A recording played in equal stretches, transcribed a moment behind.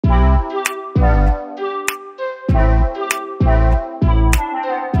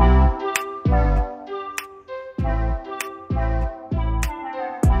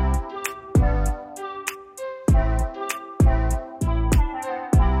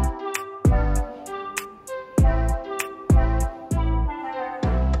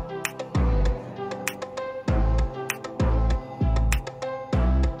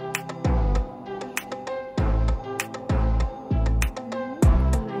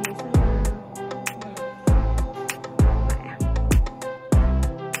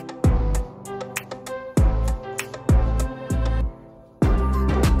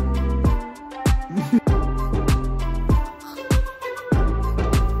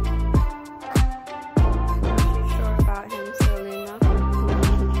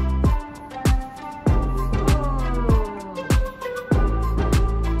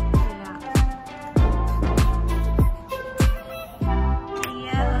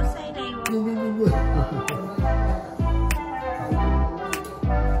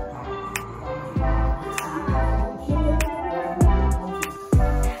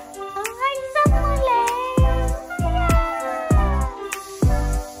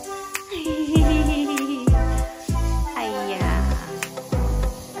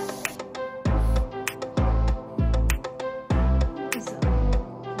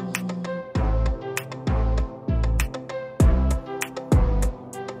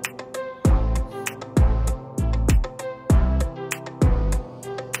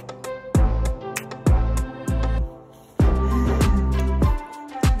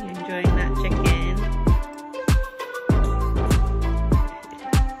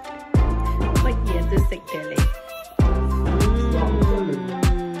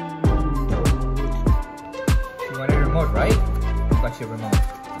Right? Got your remote.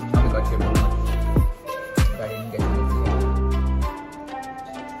 Mommy got your remote. I didn't get anything yet.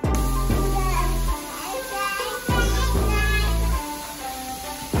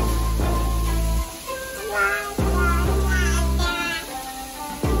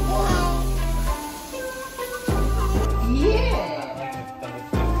 Yeah!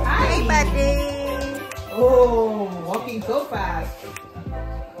 Hi, buddy! Oh, walking so fast.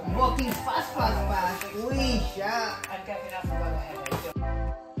 Walking fast. Wish, yeah.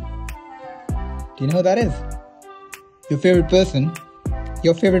 Do you know who that is? Your favorite person.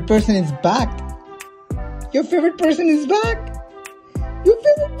 Your favorite person is back. Your favorite person is back. Your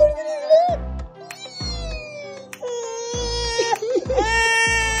favorite person is back.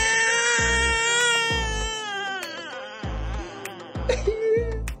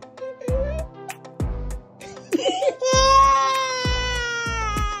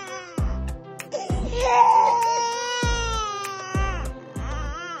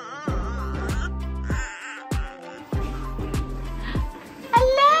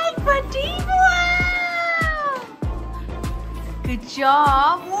 Good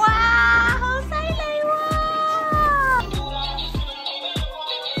job! Wow! Say wow!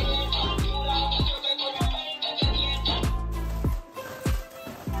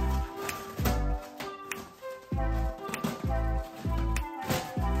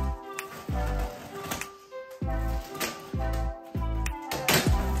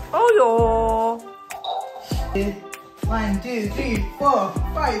 Oh yo! 1, 2, 3, 4,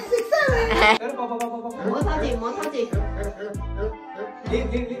 5, 6, 7. More touching, more touching.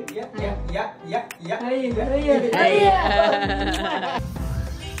 Yeah.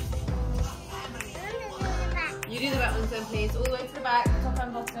 You do the back ones then, please. All the way to the back, top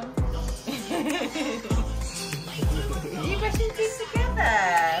and bottom. You brushing teeth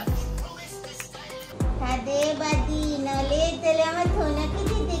together. Hade badi nale tele amar thona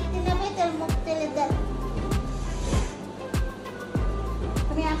kiti dekhte na pe tar mukh tele dar.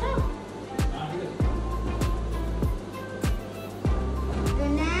 Tumi asho?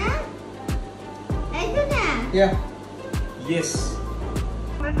 Tuna? Hey Tuna? Yeah. Yes.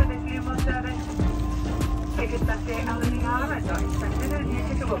 Tickets that day are running out and not expected, and your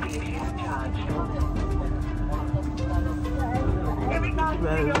ticket will be issued and charged. Every time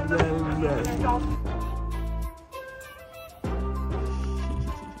you go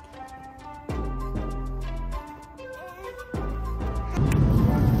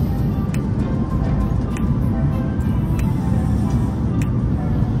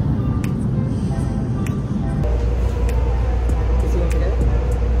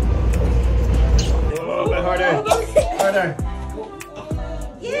Harder.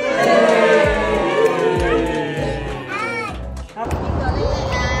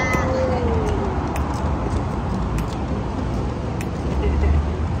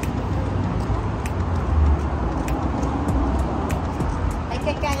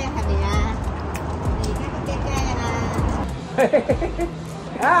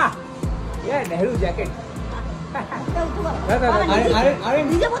 Ah! Yeah, Nehru jacket.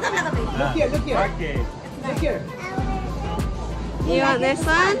 Look here. Okay. Look here. You want this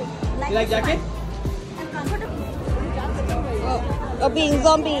one? You like jacket? Oh, being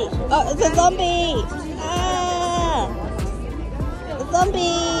zombie. Oh, it's a zombie. Ah, a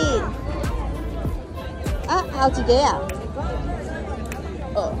zombie. Ah, how'd you get out?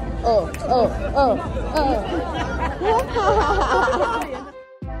 Oh.